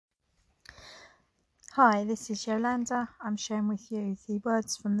Hi, this is Yolanda. I'm sharing with you the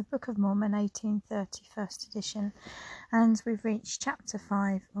words from the Book of Mormon, 1830, first edition, and we've reached chapter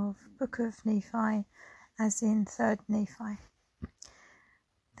 5 of Book of Nephi, as in 3rd Nephi.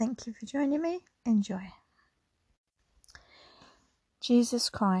 Thank you for joining me. Enjoy. Jesus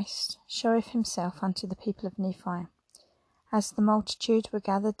Christ showeth himself unto the people of Nephi, as the multitude were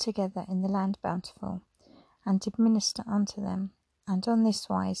gathered together in the land bountiful, and did minister unto them, and on this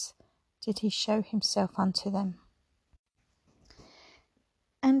wise did he show himself unto them.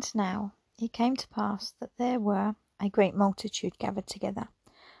 And now it came to pass that there were a great multitude gathered together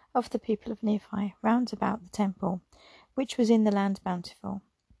of the people of Nephi round about the temple, which was in the land bountiful.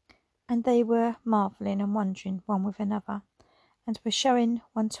 And they were marvelling and wondering one with another, and were showing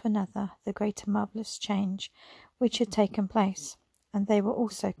one to another the great and marvellous change which had taken place. And they were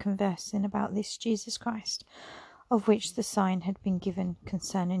also conversing about this Jesus Christ, of which the sign had been given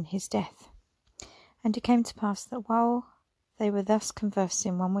concerning his death. And it came to pass that while they were thus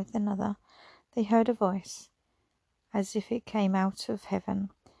conversing one with another, they heard a voice, as if it came out of heaven,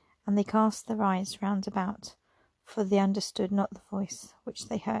 and they cast their eyes round about, for they understood not the voice which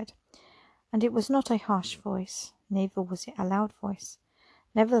they heard. And it was not a harsh voice, neither was it a loud voice.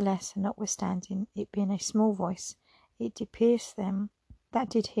 Nevertheless, and notwithstanding it being a small voice, it did pierce them that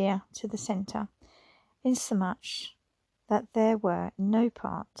did hear to the centre, insomuch that there were no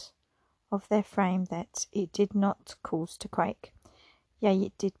part of their frame that it did not cause to quake. Yea,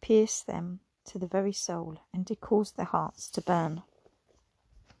 it did pierce them to the very soul, and did cause their hearts to burn.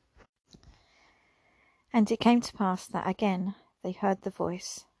 And it came to pass that again they heard the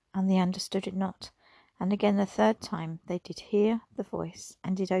voice, and they understood it not. And again the third time they did hear the voice,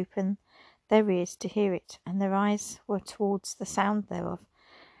 and did open their ears to hear it, and their eyes were towards the sound thereof,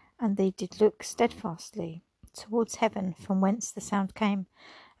 and they did look steadfastly towards heaven, from whence the sound came.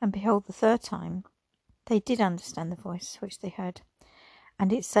 And behold, the third time they did understand the voice which they heard.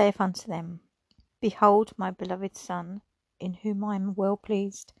 And it saith unto them, Behold my beloved Son, in whom I am well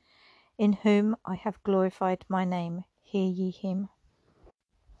pleased, in whom I have glorified my name, hear ye him.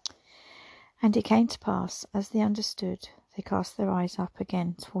 And it came to pass, as they understood, they cast their eyes up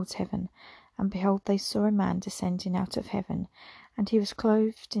again towards heaven, and behold, they saw a man descending out of heaven, and he was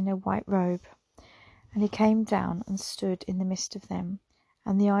clothed in a white robe. And he came down and stood in the midst of them,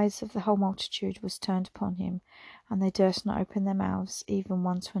 and the eyes of the whole multitude was turned upon him, and they durst not open their mouths even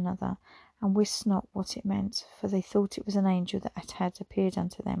one to another, and wist not what it meant, for they thought it was an angel that had appeared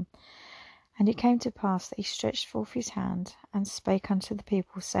unto them. And it came to pass that he stretched forth his hand, and spake unto the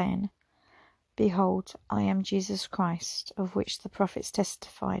people, saying, Behold, I am Jesus Christ, of which the prophets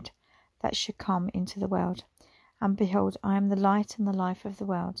testified that should come into the world. And behold, I am the light and the life of the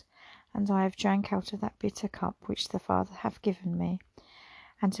world, and I have drank out of that bitter cup which the Father hath given me,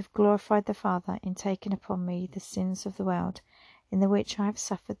 and have glorified the Father in taking upon me the sins of the world, in the which I have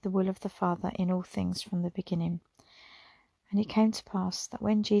suffered the will of the Father in all things from the beginning. And it came to pass that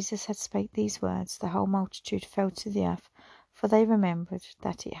when Jesus had spake these words, the whole multitude fell to the earth, for they remembered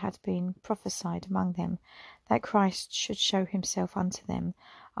that it had been prophesied among them that Christ should show himself unto them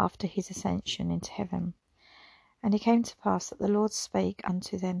after his ascension into heaven. And it came to pass that the Lord spake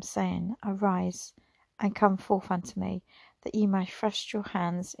unto them, saying, Arise, and come forth unto me, that ye may thrust your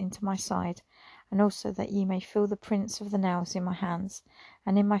hands into my side, and also that ye may feel the prints of the nails in my hands,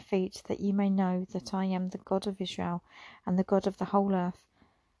 and in my feet, that ye may know that I am the God of Israel, and the God of the whole earth,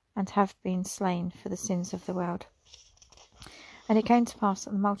 and have been slain for the sins of the world. And it came to pass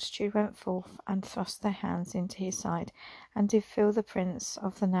that the multitude went forth, and thrust their hands into his side, and did feel the prints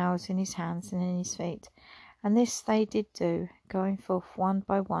of the nails in his hands and in his feet. And this they did do, going forth one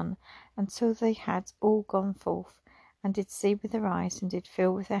by one, until they had all gone forth, and did see with their eyes, and did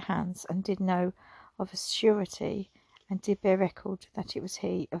feel with their hands, and did know of a surety, and did bear record that it was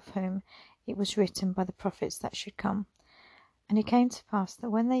he of whom it was written by the prophets that should come. And it came to pass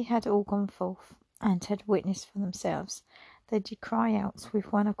that when they had all gone forth, and had witnessed for themselves, they did cry out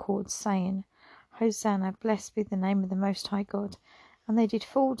with one accord, saying, Hosanna, blessed be the name of the Most High God. And they did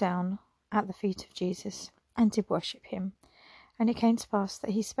fall down at the feet of Jesus, and did worship him. And it came to pass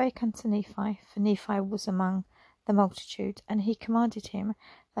that he spake unto Nephi, for Nephi was among the multitude, and he commanded him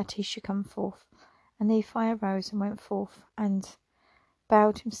that he should come forth. And Nephi arose and went forth, and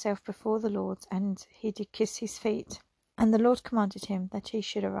bowed himself before the Lord, and he did kiss his feet. And the Lord commanded him that he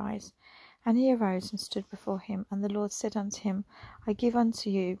should arise. And he arose and stood before him, and the Lord said unto him, I give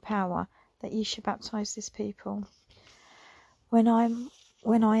unto you power, that ye should baptize this people, when I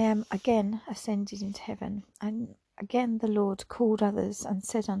am again ascended into heaven. And again the Lord called others, and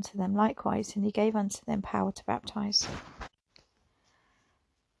said unto them likewise, and he gave unto them power to baptize.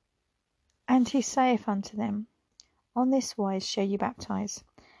 And And he saith unto them, On this wise shall ye baptize,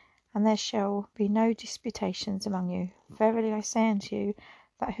 and there shall be no disputations among you. Verily I say unto you,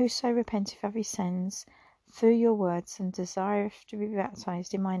 that whoso repenteth of his sins through your words, and desireth to be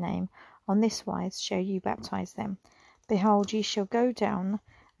baptized in my name, on this wise shall ye baptize them. Behold, ye shall go down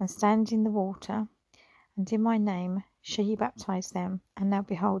and stand in the water, and in my name shall ye baptize them. And now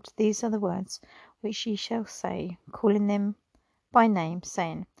behold, these are the words which ye shall say, calling them by name,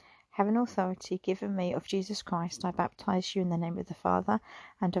 saying, Having authority given me of Jesus Christ, I baptize you in the name of the Father,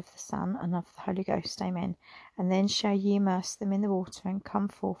 and of the Son, and of the Holy Ghost. Amen. And then shall ye immerse them in the water, and come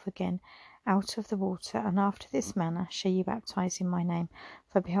forth again out of the water, and after this manner shall ye baptize in my name.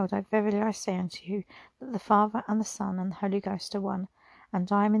 For behold, verily I say unto you, that the Father and the Son and the Holy Ghost are one, and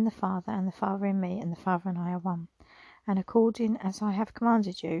I am in the Father, and the Father in me, and the Father and I are one. And according as I have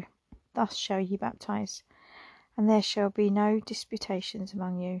commanded you, thus shall ye baptize. And there shall be no disputations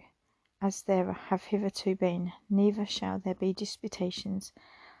among you, as there have hitherto been, neither shall there be disputations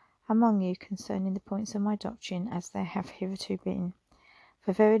among you concerning the points of my doctrine, as there have hitherto been.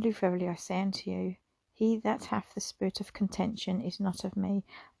 For verily, verily, I say unto you, he that hath the spirit of contention is not of me,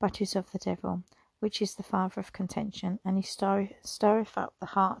 but is of the devil, which is the father of contention, and he stirreth up the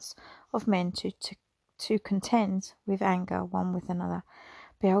hearts of men to contend with anger one with another.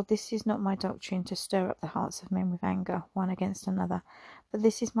 Behold, this is not my doctrine, to stir up the hearts of men with anger one against another, but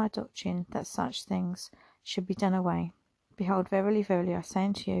this is my doctrine, that such things should be done away. Behold, verily, verily, I say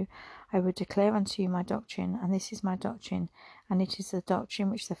unto you, I will declare unto you my doctrine, and this is my doctrine, and it is the doctrine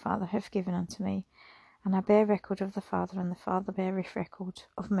which the Father hath given unto me. And I bear record of the Father, and the Father beareth record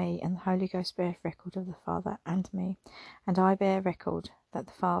of me, and the Holy Ghost beareth record of the Father and me. And I bear record that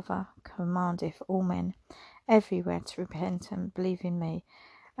the Father commandeth all men everywhere to repent and believe in me.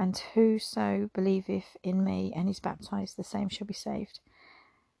 And whoso believeth in me and is baptized, the same shall be saved.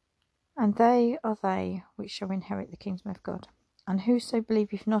 And they are they which shall inherit the kingdom of God. And whoso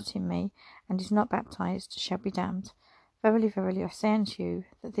believeth not in me and is not baptized shall be damned. Verily, verily, I say unto you,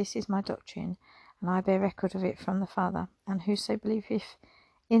 that this is my doctrine, and I bear record of it from the Father. And whoso believeth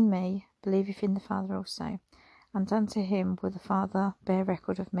in me believeth in the Father also. And unto him will the Father bear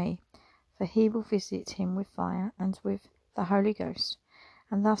record of me, for he will visit him with fire and with the Holy Ghost.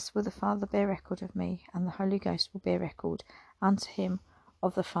 And thus will the Father bear record of me, and the Holy Ghost will bear record unto him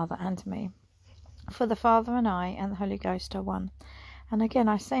of the Father and me. For the Father and I and the Holy Ghost are one. And again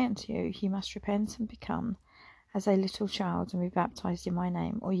I say unto you, ye must repent and become as a little child, and be baptized in my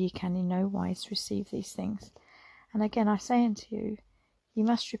name, or ye can in no wise receive these things. And again I say unto you, ye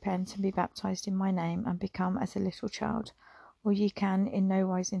must repent and be baptized in my name, and become as a little child, or ye can in no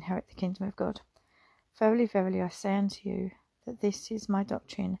wise inherit the kingdom of God. Verily, verily, I say unto you, that this is my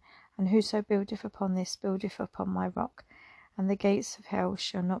doctrine, and whoso buildeth upon this buildeth upon my rock, and the gates of hell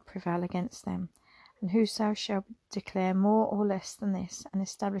shall not prevail against them. And whoso shall declare more or less than this, and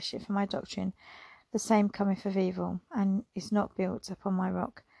establish it for my doctrine, the same cometh of evil, and is not built upon my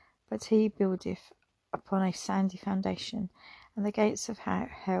rock, but he buildeth upon a sandy foundation, and the gates of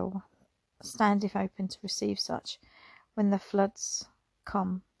hell standeth open to receive such, when the floods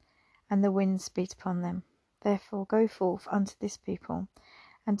come, and the winds beat upon them. Therefore go forth unto this people,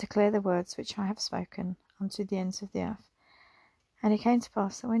 and declare the words which I have spoken unto the ends of the earth. And it came to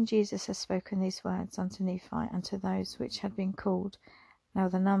pass that when Jesus had spoken these words unto Nephi, and to those which had been called, now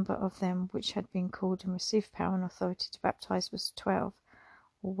the number of them which had been called and received power and authority to baptize was 12,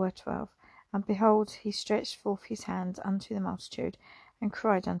 or were 12. And behold, he stretched forth his hand unto the multitude, and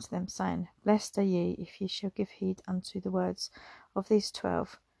cried unto them, saying, Blessed are ye, if ye shall give heed unto the words of these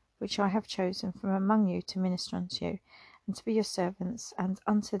 12, which I have chosen from among you to minister unto you, and to be your servants, and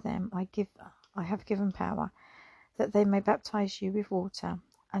unto them I have given power, that they may baptize you with water.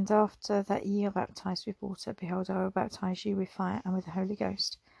 And after that ye are baptized with water, behold, I will baptize you with fire and with the Holy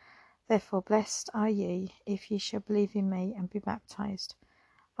Ghost. Therefore blessed are ye, if ye shall believe in me and be baptized.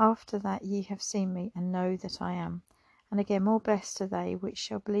 After that ye have seen me, and know that I am. And again, more blessed are they which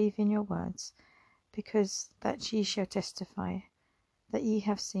shall believe in your words, because that ye shall testify that ye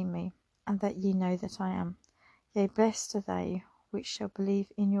have seen me, and that ye know that I am. Yea, blessed are they which shall believe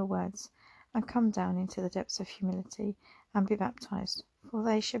in your words, and come down into the depths of humility, and be baptized. For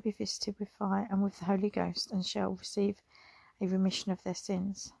they shall be visited with fire and with the Holy Ghost, and shall receive a remission of their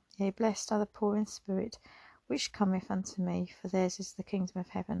sins. Yea, blessed are the poor in spirit, which cometh unto me, for theirs is the kingdom of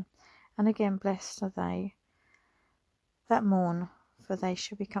heaven. And again, blessed are they that mourn, for they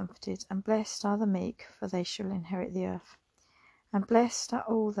shall be comforted. And blessed are the meek, for they shall inherit the earth. And blessed are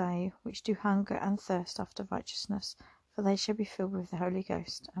all they which do hunger and thirst after righteousness, for they shall be filled with the Holy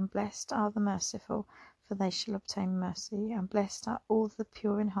Ghost. And blessed are the merciful, for they shall obtain mercy. And blessed are all the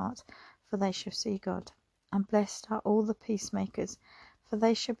pure in heart, for they shall see God. And blessed are all the peacemakers, for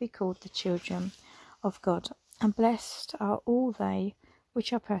they shall be called the children of God. And blessed are all they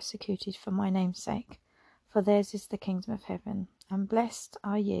which are persecuted for my name's sake, for theirs is the kingdom of heaven. And blessed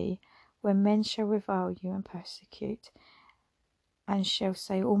are ye when men shall revile you and persecute, and shall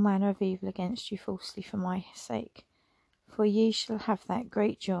say all manner of evil against you falsely for my sake. For ye shall have that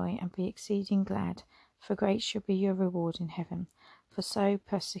great joy, and be exceeding glad, for great shall be your reward in heaven. For so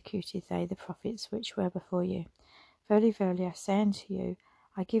persecuted they the prophets which were before you. Verily, verily, I say unto you,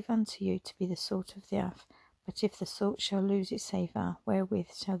 I give unto you to be the salt of the earth. But if the salt shall lose its savour,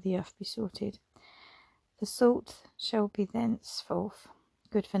 wherewith shall the earth be salted? The salt shall be thenceforth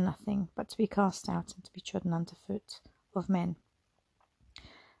good for nothing, but to be cast out and to be trodden under foot of men.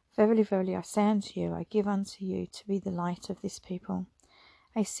 Verily, verily, I say unto you, I give unto you to be the light of this people.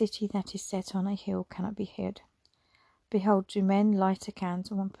 A city that is set on a hill cannot be hid. Behold, do men light a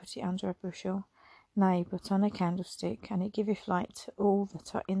candle and put it under a bushel? Nay, but on a candlestick, and it giveth light to all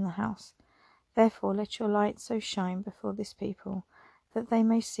that are in the house. Therefore let your light so shine before this people, that they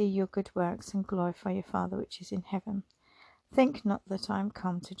may see your good works, and glorify your Father which is in heaven. Think not that I am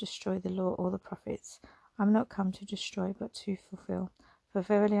come to destroy the law or the prophets. I am not come to destroy, but to fulfill. For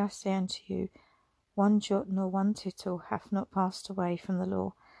verily I say unto you, one jot nor one tittle hath not passed away from the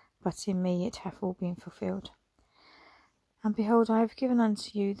law, but in me it hath all been fulfilled. And behold, I have given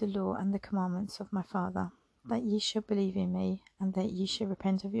unto you the law and the commandments of my Father, that ye shall believe in me, and that ye shall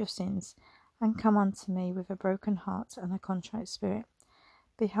repent of your sins, and come unto me with a broken heart and a contrite spirit.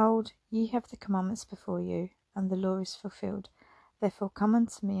 Behold, ye have the commandments before you, and the law is fulfilled. Therefore come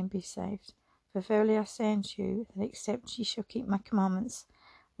unto me and be saved. For verily I say unto you, that except ye shall keep my commandments,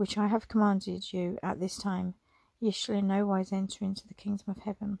 which I have commanded you at this time, ye shall in no wise enter into the kingdom of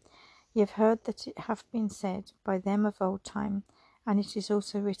heaven. Ye have heard that it hath been said by them of old time, and it is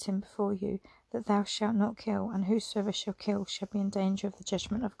also written before you, that thou shalt not kill, and whosoever shall kill shall be in danger of the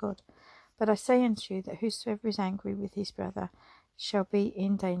judgment of God. But I say unto you, that whosoever is angry with his brother shall be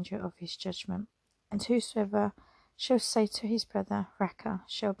in danger of his judgment. And whosoever shall say to his brother, Raca,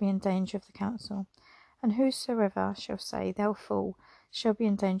 shall be in danger of the council. And whosoever shall say, Thou fool, shall be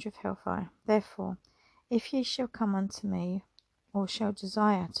in danger of hellfire. Therefore, if ye shall come unto me, or shall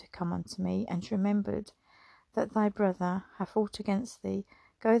desire to come unto me, and remembered that thy brother hath aught against thee,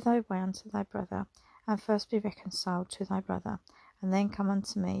 go thy way unto thy brother, and first be reconciled to thy brother, and then come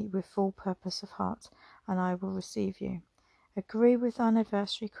unto me with full purpose of heart, and I will receive you. Agree with thine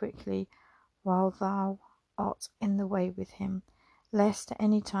adversary quickly, while thou art in the way with him, lest at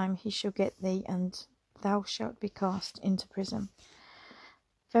any time he shall get thee, and thou shalt be cast into prison.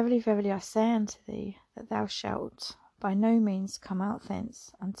 Verily, verily, I say unto thee, that thou shalt by no means come out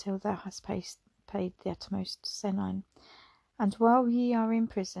thence, until thou hast paid the uttermost senine. And while ye are in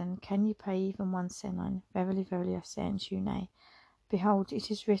prison, can ye pay even one senine? Verily, verily, I say unto you, nay. Behold, it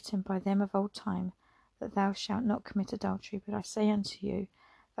is written by them of old time, that thou shalt not commit adultery. But I say unto you,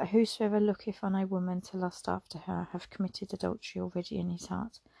 that whosoever looketh on a woman to lust after her hath committed adultery already in his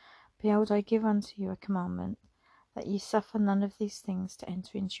heart. Behold, I give unto you a commandment, that ye suffer none of these things to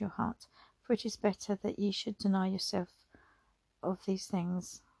enter into your heart. For it is better that ye should deny yourself of these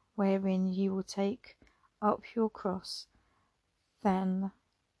things, wherein ye will take up your cross, than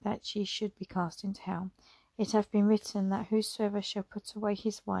that ye should be cast into hell. It hath been written, that whosoever shall put away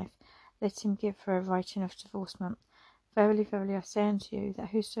his wife, let him give her a writing of divorcement. Verily, verily, I say unto you, that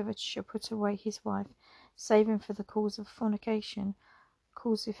whosoever shall put away his wife, saving for the cause of fornication,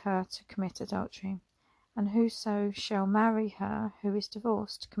 causeth her to commit adultery. And whoso shall marry her who is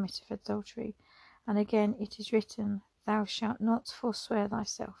divorced, committeth adultery. And again it is written, Thou shalt not forswear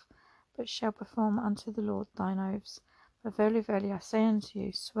thyself, but shalt perform unto the Lord thine oaths. But verily, verily, I say unto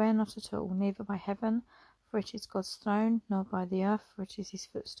you, swear not at all, neither by heaven, for it is God's throne, nor by the earth, for it is his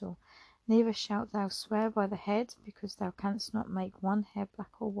footstool. Neither shalt thou swear by the head, because thou canst not make one hair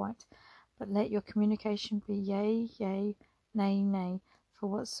black or white. But let your communication be yea, yea, nay, nay, for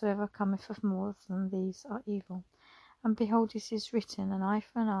whatsoever cometh of more than these are evil. And behold, it is written, an eye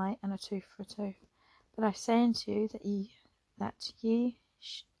for an eye, and a tooth for a tooth. But I say unto you, that ye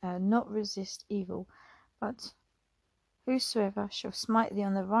not resist evil, but whosoever shall smite thee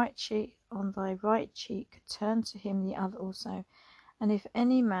on thy right cheek, turn to him the other also. And if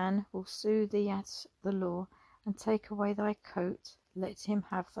any man will sue thee at the law, and take away thy coat, let him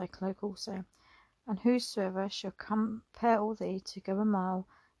have thy cloak also. And whosoever shall compel thee to go a mile,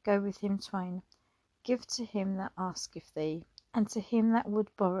 go with him twain. Give to him that asketh thee, and to him that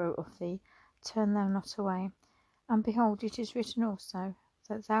would borrow of thee, turn thou not away. And behold, it is written also,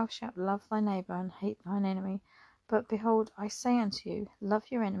 that thou shalt love thy neighbour, and hate thine enemy. But behold, I say unto you, love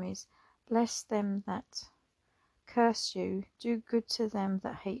your enemies, Bless them that curse you, do good to them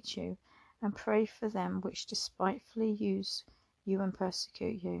that hate you, and pray for them which despitefully use you and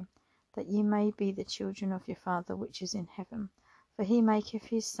persecute you, that ye may be the children of your Father which is in heaven. For he maketh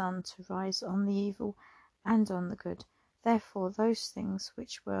his sun to rise on the evil and on the good. Therefore those things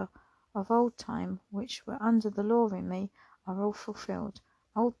which were of old time, which were under the law in me, are all fulfilled.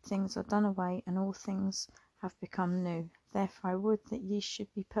 Old things are done away, and all things have become new. Therefore I would that ye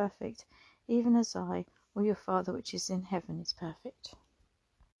should be perfect, even as I, or your Father which is in heaven, is perfect.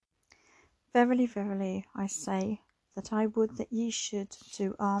 Verily, verily, I say that I would that ye should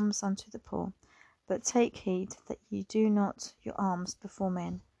do alms unto the poor, but take heed that ye do not your alms before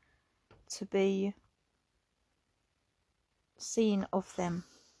men, to be seen of them.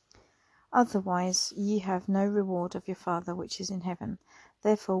 Otherwise ye have no reward of your Father which is in heaven.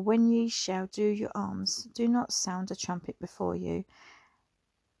 Therefore when ye shall do your alms, do not sound a trumpet before you,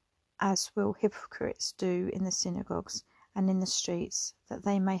 as will hypocrites do in the synagogues and in the streets, that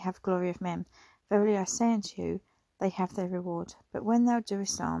they may have glory of men. Verily I say unto you, they have their reward. But when thou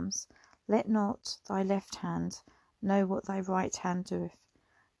doest alms, let not thy left hand know what thy right hand doeth,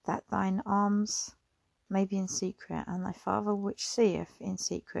 that thine alms may be in secret, and thy Father which seeth in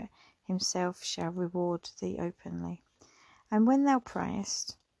secret himself shall reward thee openly. And when thou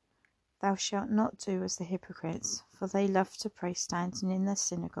prayest, thou shalt not do as the hypocrites, for they love to pray standing in the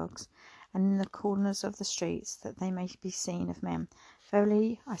synagogues and in the corners of the streets, that they may be seen of men.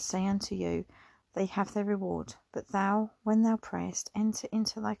 Verily I say unto you, they have their reward. But thou, when thou prayest, enter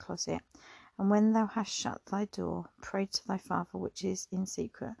into thy closet, and when thou hast shut thy door, pray to thy Father which is in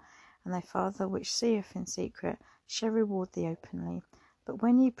secret, and thy Father which seeth in secret shall reward thee openly. But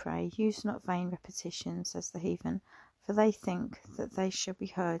when ye pray, use not vain repetitions as the heathen, for they think that they shall be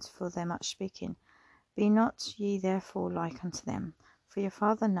heard for their much speaking. Be not ye therefore like unto them, for your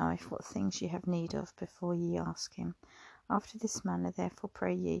Father knoweth what things ye have need of before ye ask him. After this manner therefore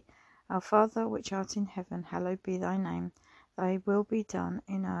pray ye, Our Father which art in heaven, hallowed be thy name. Thy will be done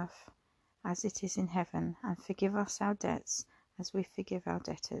in earth as it is in heaven. And forgive us our debts, as we forgive our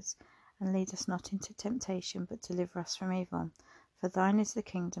debtors. And lead us not into temptation, but deliver us from evil. For thine is the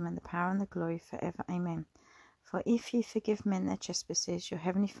kingdom, and the power, and the glory, for ever. Amen. For if ye forgive men their trespasses, your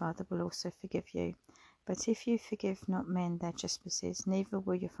heavenly Father will also forgive you. But if you forgive not men their trespasses, neither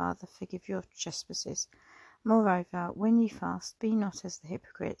will your Father forgive your trespasses. Moreover, when ye fast, be not as the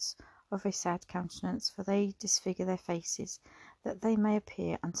hypocrites, of a sad countenance, for they disfigure their faces, that they may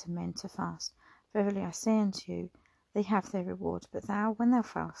appear unto men to fast. Verily I say unto you, they have their reward. But thou, when thou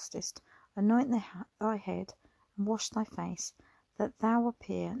fastest, anoint thy head, and wash thy face, that thou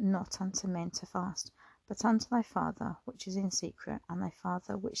appear not unto men to fast, but unto thy Father which is in secret, and thy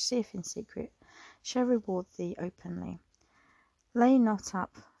Father which seeth in secret shall reward thee openly. Lay not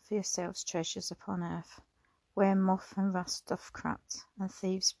up for yourselves treasures upon earth, where moth and rust doth corrupt, and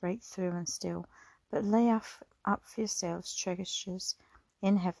thieves break through and steal. But lay up for yourselves treasures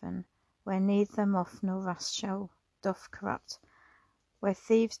in heaven, where neither moth nor rust doth corrupt, where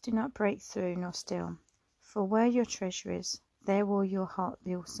thieves do not break through nor steal. For where your treasure is, there will your heart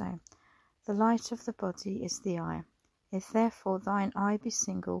be also. The light of the body is the eye. If therefore thine eye be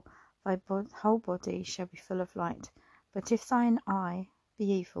single, thy whole body shall be full of light. But if thine eye be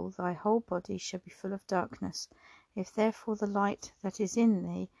evil, thy whole body shall be full of darkness. If therefore the light that is in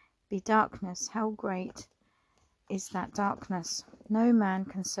thee be darkness, how great is that darkness? No man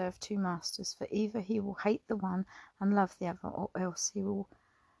can serve two masters, for either he will hate the one and love the other, or else he will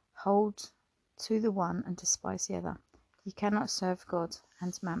hold to the one and despise the other. Ye cannot serve God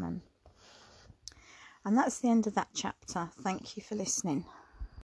and mammon. And that's the end of that chapter. Thank you for listening.